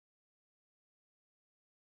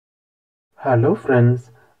Hello friends,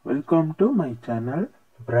 welcome to my channel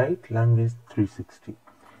Bright Language 360.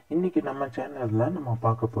 இன்னைக்கு நம்ம சேனல்ல நம்ம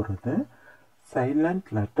பார்க்க போறது silent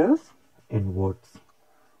letters in words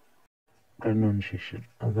pronunciation.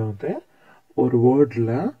 அதாவது ஒரு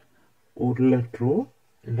வேர்ட்ல ஒரு லெட்டரோ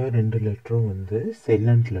இல்ல ரெண்டு லெட்டரோ வந்து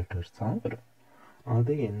silent letters தான் வரும்.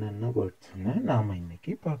 அது என்னென்ன வேர்ட்ஸ்னு நாம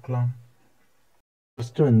இன்னைக்கு பார்க்கலாம்.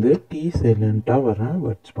 ஃபர்ஸ்ட் வந்து T சைலண்டா வர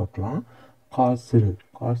வேர்ட்ஸ் பார்க்கலாம். காசில்,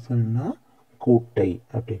 காசில்னா கோட்டை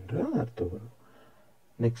அப்படின்ற அர்த்தம் வரும்.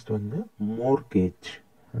 நெக்ஸ்ட் வந்து மோர்கேஜ்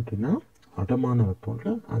அப்படின்னா அடமான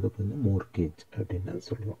வைப்போம்ல, அதுக்கு வந்து மோர்கேஜ் அப்படின்னு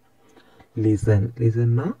சொல்லுவோம். லிசன்,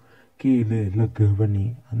 லிசன்னா கீழே இல்லை கவனி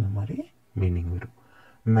அந்த மாதிரி மீனிங் வரும்.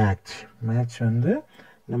 மேட்ச், மேட்ச் வந்து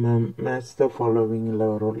நம்ம மேட்ச் த ஃபாலோவிங்கில்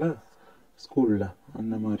வரும்ல ஸ்கூலில்,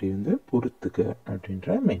 அந்த மாதிரி வந்து பொறுத்துக்க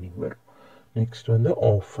அப்படின்ற மீனிங் வரும். நெக்ஸ்ட் வந்து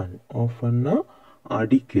ஆஃபன், ஆஃபன்னா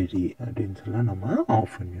அடிக்கடி அப்படின்னு சொல்ல நம்ம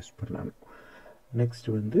ஆஃபன் யூஸ் பண்ணலாம். நெக்ஸ்ட்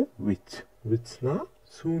வந்து விச், விச்னா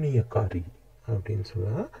சூனியக்காரி அப்படின்னு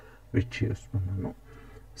சொல்ல விச் யூஸ் பண்ணணும்.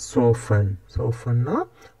 சோஃபன், சோஃபன்னா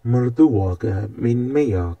மிருதுவாக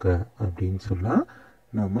மென்மையாக அப்படின்னு சொல்ல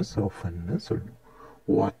நம்ம சோஃபன்னு சொல்லணும்.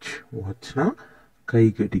 வாட்ச், வாட்ச்னா கை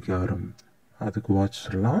கடிகாரம், அதுக்கு வாட்ச்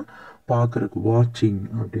சொல்லலாம். பார்க்கறதுக்கு வாட்சிங்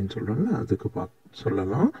அப்படின்னு சொல்கிறோம்ல, அதுக்கு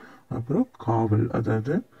சொல்லலாம். அப்புறம் காவல்,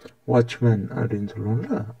 அதாவது வாட்ச்மேன் அப்படின்னு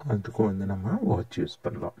சொல்லுவோம்ல, அதுக்கும் வந்து நம்ம வாட்ச் யூஸ்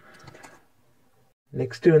பண்ணலாம்.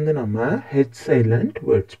 நெக்ஸ்ட் வந்து நம்ம ஹெச் சைலண்ட்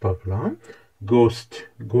வேர்ட்ஸ் பார்க்கலாம். கோஸ்ட்,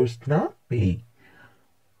 கோஸ்ட்னா பேய்.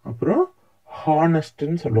 அப்புறம்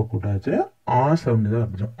ஹானஸ்ட்னு சொல்லக்கூடாது, சவுண்டு தான்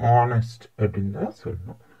இருக்கும், ஆனஸ்ட் அப்படின்னு தான்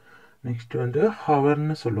சொல்லணும். நெக்ஸ்ட் வந்து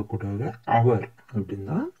ஹவர்னு சொல்லக்கூடாது, அவர் அப்படின்னு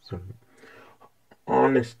தான் சொல்லணும்.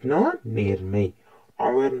 ஆனஸ்ட்னா நேர்மை,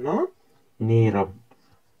 அவர்னா நேரம்.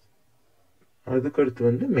 அதுக்கடுத்து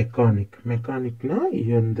வந்து மெக்கானிக், மெக்கானிக்னா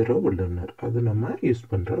இயந்திர வல்லுநர், அது நம்ம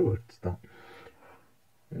யூஸ் பண்ணுற வேர்ட்ஸ் தான்.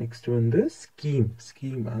 நெக்ஸ்ட் வந்து ஸ்கீம்,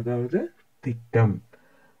 ஸ்கீம் அதாவது திட்டம்,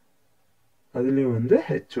 அதுலேயும் வந்து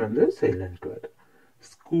ஹெச் வந்து சைலண்ட் வேர்டு.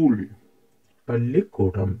 ஸ்கூல்,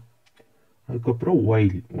 பள்ளிக்கூடம். அதுக்கப்புறம்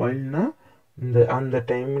வைல், வைல்னா இந்த அந்த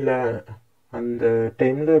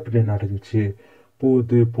டைமில் இப்படி நடந்துச்சு,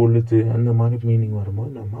 போது பொழுது அந்த மாதிரி மீனிங்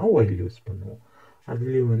வரும்போது நம்ம வைல் யூஸ் பண்ணுவோம்.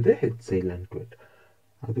 அதுலேயும் வந்து ஹெச் சைலண்ட் வேர்ட்.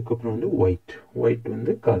 அதுக்கப்புறம் வந்து ஒயிட், ஒயிட்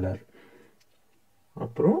வந்து கலர்.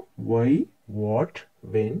 அப்புறம் ஒய், வாட்,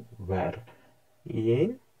 வென், வேர்.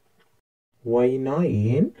 ஏன், ஒய்னா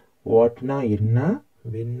ஏன், வாட்னா என்ன,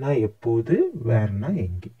 வென்னா எப்போது, வேர்னா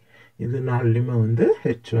எங்கே. இது நாலுலையுமே வந்து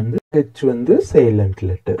ஹெச் வந்து சைலண்ட்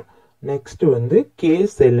லெட்டர். நெக்ஸ்ட் வந்து கே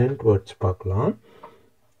சைலண்ட் வேர்ட்ஸ் பார்க்கலாம்.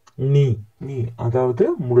 நீ, நீ அதாவது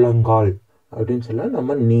முழங்கால் அப்படின்னு சொல்ல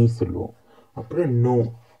நம்ம நீ சொல்லுவோம். அப்புறம் நோ,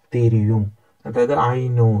 தெரியும், அதாவது ஐ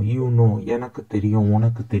நோ, யூ நோ, எனக்கு தெரியும்,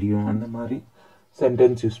 உனக்கு தெரியும், அந்த மாதிரி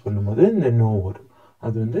சென்டென்ஸ் யூஸ் பண்ணும்போது இந்த நோ வரும்,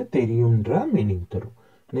 அது வந்து தெரியும்ன்ற மீனிங் தரும்.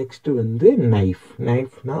 நெக்ஸ்ட் வந்து நைஃப்,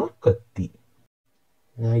 நைஃப்னா கத்தி.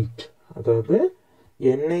 நைட், அதாவது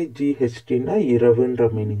NIGHTனா இரவுன்ற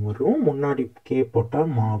மீனிங் வரும், முன்னாடி கே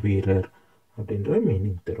போட்டால் மாவீரர் அப்படின்ற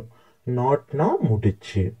மீனிங் தரும். நாட்னா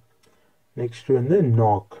முடிச்சு. நெக்ஸ்ட் வந்து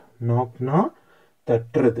நாக், நாக்னா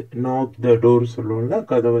தட்டுறது, நாக் த டோர் சொல்லுவோம்ல,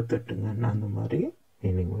 கதவை தட்டுங்கன்னு அந்த மாதிரி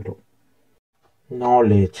மீனிங் வரும்.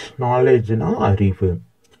 நாலேஜ், நாலேஜ்னா அறிவு.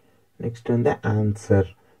 நெக்ஸ்ட் வந்து ஆன்சர்,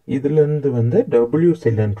 இதுலேருந்து வந்து டபிள்யூ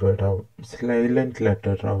சைலண்ட் வேர்டாக சைலண்ட்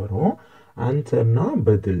லெட்டராக வரும். ஆன்சர்னா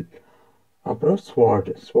பதில். அப்புறம் ஸ்வாட்,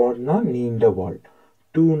 ஸ்வாட்னா நீண்ட வாள்.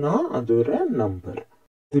 டூனா அது ஒரு நம்பர்,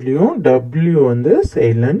 இதுலேயும் டபிள்யூ வந்து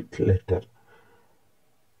சைலண்ட் லெட்டர்.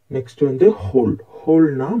 நெக்ஸ்ட் வந்து ஹோல்,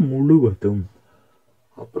 ஹோல்னா முழுவதும்.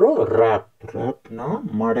 அப்புறம் ரேப், ரேப்னா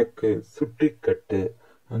மடக்கு, சுற்றிக்கட்டு,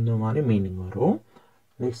 அந்த மாதிரி மீனிங் வரும்.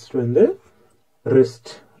 நெக்ஸ்ட் வந்து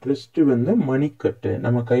ரிஸ்ட், ரிஸ்ட் வந்து மணிக்கட்டு,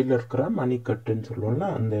 நம்ம கையில் இருக்கிற மணிக்கட்டுன்னு சொல்லுவோம்ல,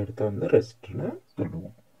 அந்த இடத்த வந்து ரெஸ்ட்னு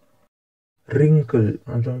சொல்லுவோம். ரிங்கிள்,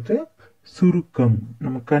 அதாவது சுருக்கம்,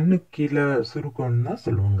 நம்ம கண்ணு கீழே சுருக்கம்னு தான்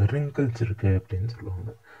சொல்லுவாங்க, ரிங்கிள்ஸ் இருக்கு அப்படின்னு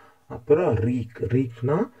சொல்லுவாங்க. அப்புறம் ரீக்,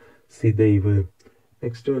 ரீக்னா சிதைவு.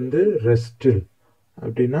 நெக்ஸ்ட் வந்து ரெஸ்டில்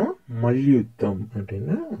அப்படின்னா மல்யுத்தம்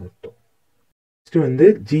அப்படின்னு அர்த்தம். நெக்ஸ்ட் வந்து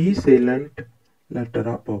ஜி சைலண்ட்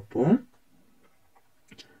லெட்டரா பார்ப்போம்.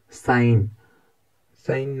 சைன்,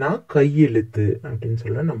 சைன்னா கையெழுத்து அப்படின்னு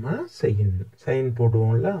சொல்ல நம்ம சைன்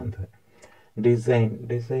போடுவோம்ல, அந்த. டிசைன்,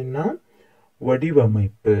 டிசைன்னா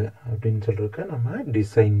வடிவமைப்பு அப்படின்னு சொல்றதுக்கு நம்ம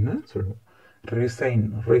டிசைன்னு சொல்லுவோம். ரிசைன்,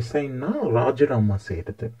 ரிசைன்னா ராஜினாமா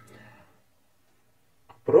செய்யறது.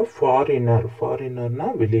 அப்புறம் ஃபாரினர், ஃபாரினர்னா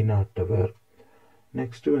வெளிநாட்டவர்.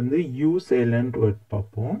 நெக்ஸ்ட் வந்து யூ சைலண்ட் வேர்ட்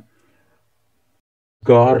பார்ப்போம்.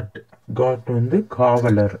 கார்ட், கார்ட் வந்து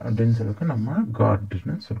காவலர் அப்படின்னு சொல்லிட்டு நம்ம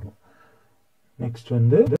கார்டுன்னு சொல்லுவோம். நெக்ஸ்ட்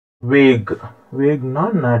வந்து வேக் வேக்னா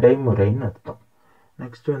நடைமுறைன்னு அர்த்தம்.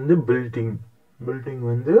 நெக்ஸ்ட் வந்து பில்டிங் பில்டிங்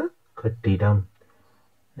வந்து கட்டிடம்.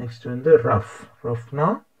 நெக்ஸ்ட் வந்து ரஃப் ரஃப்னா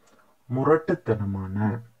முரட்டுத்தனமான.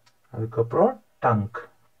 அதுக்கப்புறம்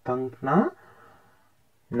டங்க்னா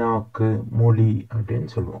நாக்கு மொழி அப்படின்னு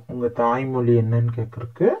சொல்லுவோம். உங்கள் தாய்மொழி என்னன்னு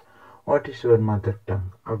கேட்குறக்கு what is your mother tongue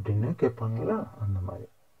அப்படின்னு கேட்பாங்களா, அந்த மாதிரி.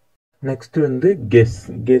 நெக்ஸ்ட் வந்து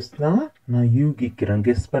கெஸ்னா நான் யூகிக்கிறேன்,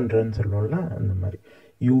 கெஸ் பண்ணுறேன்னு சொல்லுவோம்ல, அந்த மாதிரி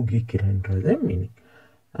யூகிக்கிறேன்றது மீனிங்.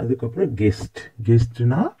 அதுக்கப்புறம்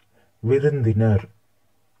கெஸ்ட்னா விருந்தினர்.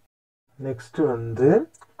 நெக்ஸ்ட் வந்து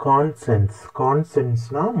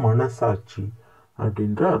கான்சென்ஸ்னா மனசாட்சி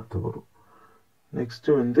அப்படின்ற அர்த்தம் வரும். நெக்ஸ்ட்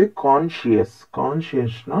வந்து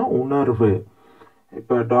கான்ஷியஸ்னா உணர்வு.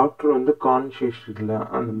 இப்போ டாக்டர் வந்து கான்ஷியஸ் இல்லை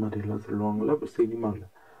அந்த மாதிரிலாம் சொல்லுவாங்கள்ல, இப்போ சினிமாவில்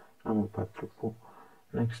நம்ம பார்த்துருப்போம்.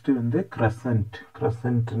 நெக்ஸ்ட் வந்து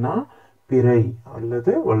கிரசன்ட்னா பிறை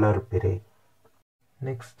அல்லது வளர்பிறை.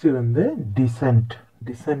 நெக்ஸ்ட் வந்து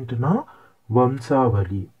டிசென்ட்னா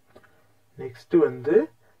வம்சாவளி. நெக்ஸ்ட் வந்து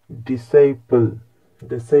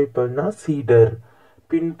டிசைபிள்னா சீடர்,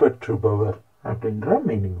 பின்பற்றுபவர் அப்படின்ற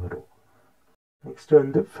மீனிங் வரும். நெக்ஸ்ட்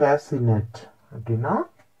வந்து ஃபேசினேட் அப்படின்னா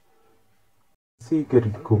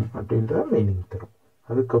சீகரிக்கும் அப்படின்ற மீனிங் தரும்.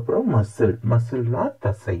 அதுக்கப்புறம் மசில்னா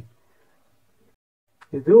தசை.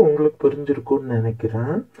 இது உங்களுக்கு புரிஞ்சிருக்கும்னு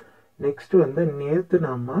நினைக்கிறேன். நெக்ஸ்ட் வந்து நேற்று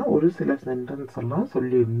நாம ஒரு சில சென்டென்ஸ் எல்லாம்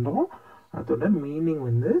சொல்லியிருந்தோம், அதோட மீனிங்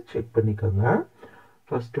வந்து செக் பண்ணிக்கோங்க.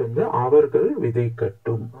 ஃபர்ஸ்ட் வந்து அவர்கள்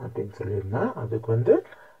விதைக்கட்டும் அப்படின்னு சொல்லியிருந்தேன். அதுக்கு வந்து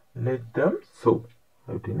let them sow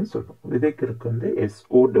அப்படின்னு சொல்லுவோம். விதைக்கிறதுக்கு வந்து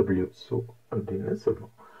SOW sow அப்படின்னு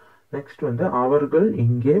சொல்லுவோம். நெக்ஸ்ட் வந்து அவர்கள்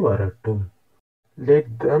இங்கே வரட்டும், let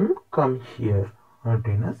them come here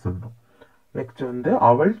அப்படின்னு சொல்லுவோம். நெக்ஸ்ட் வந்து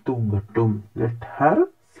அவள் தூங்கட்டும், let her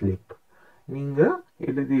sleep. நீங்க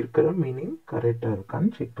எழுதியிருக்கிற மீனிங் கரெக்டா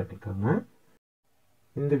இருக்கான்னு செக் பண்ணிக்கோங்க.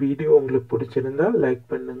 இந்த வீடியோ உங்களுக்கு பிடிச்சிருந்தா லைக்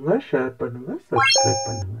பண்ணுங்க, ஷேர் பண்ணுங்க, சப்ஸ்கிரைப்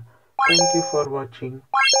பண்ணுங்க. Thank you for watching.